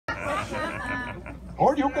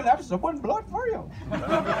Or you can have someone blow it for you.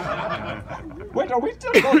 Wait, are we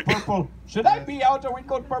still code purple? Should I be out? Are we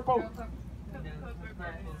code purple?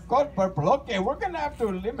 Code purple. Okay, we're gonna have to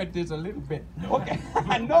limit this a little bit. Okay,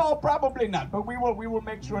 no, probably not. But we will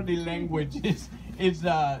make sure the language is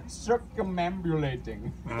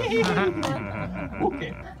circumambulating.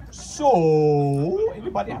 Okay. So,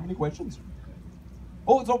 anybody have any questions?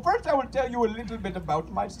 Oh, so first I will tell you a little bit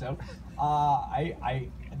about myself.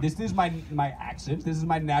 This is my accent. This is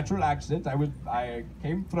my natural accent. I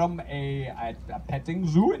came from a petting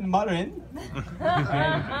zoo in Marin,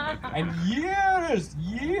 and years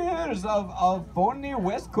of phony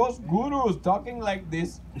West Coast gurus talking like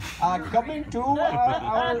this, coming to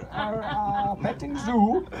our petting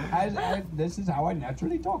zoo. This is how I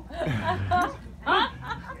naturally talk.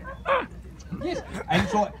 Yes, and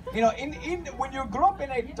so when you grow up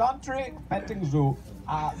in a tantric petting zoo,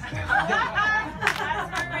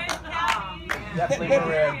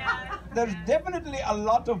 there's definitely a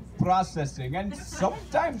lot of processing, and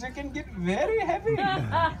sometimes it can get very heavy.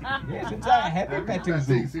 Yes, it's a heavy petting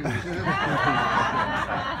zoo.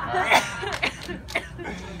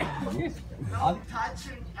 Yes.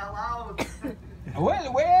 Touching allowed.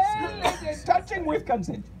 Well, it's touching with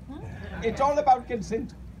consent. It's all about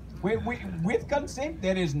consent. With consent,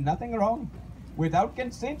 there is nothing wrong. Without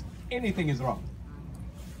consent, anything is wrong.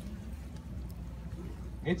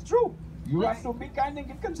 It's true. You have to be kind and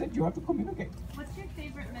give consent. You have to communicate. What's your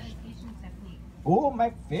favorite meditation technique? Oh,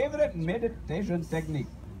 my favorite meditation technique.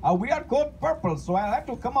 We are called purple, so I'll have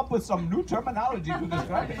to come up with some new terminology to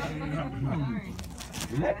describe it.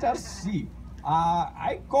 Let us see.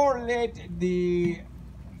 I correlate the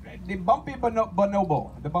bumpy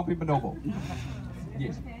bonobo. The bumpy bonobo.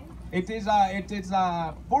 Yes. It is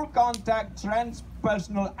full contact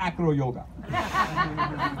transpersonal acro yoga.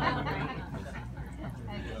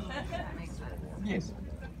 Yes.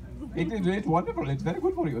 It's wonderful. It's very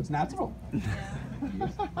good for you. It's natural.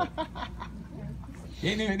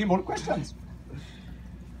 Yes. Any more questions?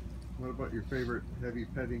 What about your favorite heavy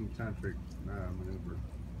petting tantric maneuver?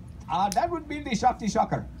 That would be the Shakti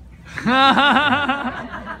Shocker.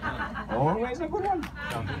 Always a good one.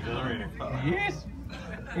 Yes.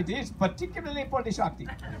 It is, particularly for the Shakti.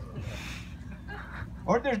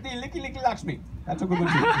 Or there's the Licky Licky Lakshmi. That's a good one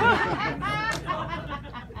too.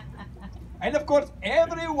 And of course,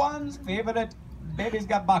 everyone's favorite, Baby's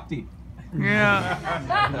Got Bhakti. Yeah.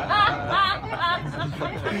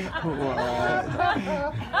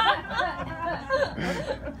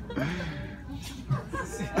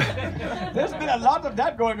 There's been a lot of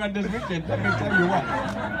that going on this weekend, let me tell you what.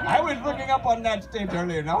 I was looking up on that stage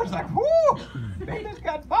earlier and I was like, whoo! Baby's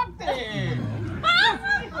got bhakti!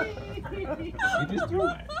 It is true.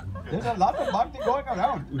 There's a lot of bhakti going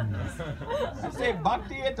around. I say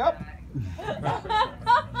bhakti it up.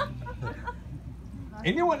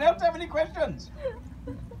 Anyone else have any questions?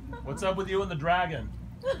 What's up with you and the dragon?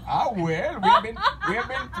 Well, we have been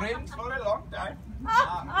friends for a long time.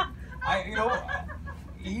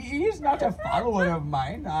 He's not a follower of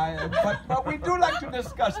mine, but we do like to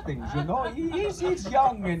discuss things, you know. He's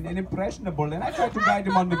young and impressionable, and I try to guide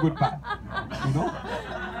him on the good path, you know.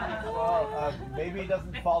 Well, maybe he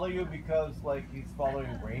doesn't follow you because, like, he's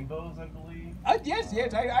following rainbows, I believe. Yes,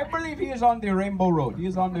 I believe he is on the rainbow road. He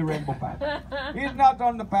is on the rainbow path. He is not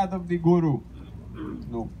on the path of the guru.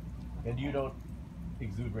 No. And you don't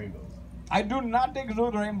exude rainbows? I do not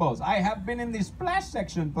exude rainbows. I have been in the splash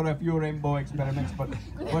section for a few rainbow experiments,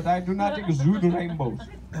 but I do not exude rainbows.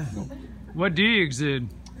 No. What do you exude?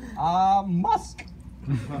 Musk.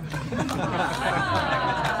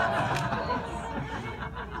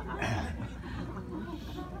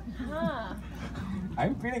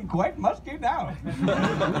 I'm feeling quite musky now.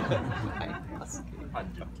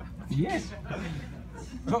 Yes.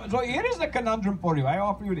 So here is the conundrum for you. I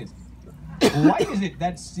offer you this. Why is it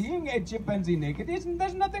that seeing a chimpanzee naked there's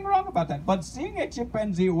nothing wrong about that, but seeing a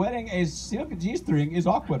chimpanzee wearing a silk G-string is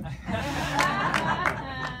awkward?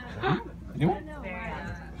 Anyone?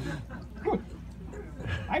 Good.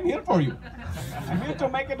 I'm here for you. I'm here to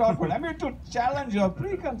make it awkward. I'm here to challenge your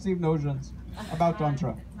preconceived notions about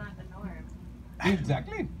Tantra. It's not the norm.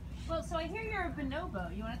 Exactly. Well, so I hear you're a bonobo.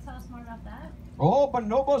 You want to tell us more about that? Oh,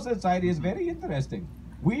 Bonobo society is very interesting.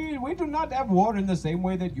 We do not have war in the same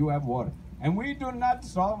way that you have war. And we do not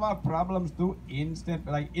solve our problems through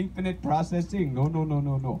infinite processing.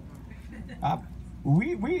 No.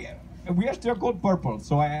 We are still called purple,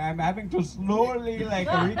 so I'm having to slowly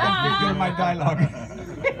reconfigure my dialogue.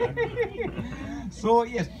 So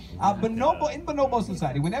yes, in Bonobo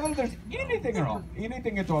society, whenever there's anything wrong,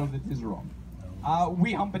 anything at all that is wrong,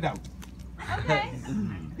 we hump it out. Okay.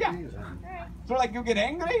 Yeah. So like you get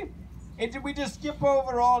angry, we just skip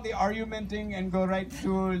over all the argumenting and go right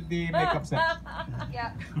to the makeup sex.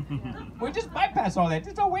 Yeah. We just bypass all that.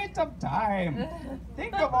 It's a waste of time.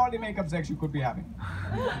 Think of all the makeup sex you could be having.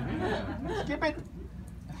 Skip it.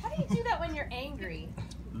 How do you do that when you're angry?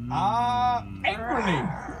 Angrily.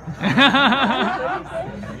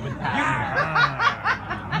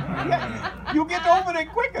 You get over it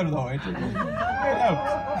quicker though. It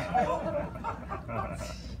helps.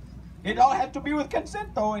 It all has to be with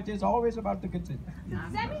consent though. It is always about the consent.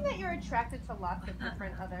 Does that mean that you're attracted to lots of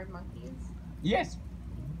different other monkeys? Yes.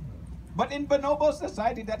 But in bonobo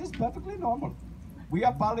society, that is perfectly normal. We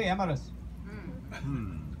are polyamorous.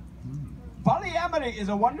 Polyamory is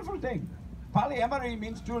a wonderful thing. Polyamory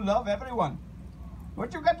means to love everyone.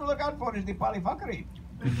 What you got to look out for is the polyfuckery.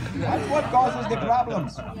 That's what causes the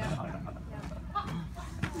problems.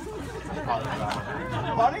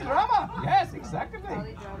 Polydrama. Yes, exactly.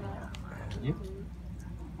 Polydrama. Yep.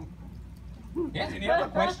 Yes, any other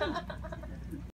questions?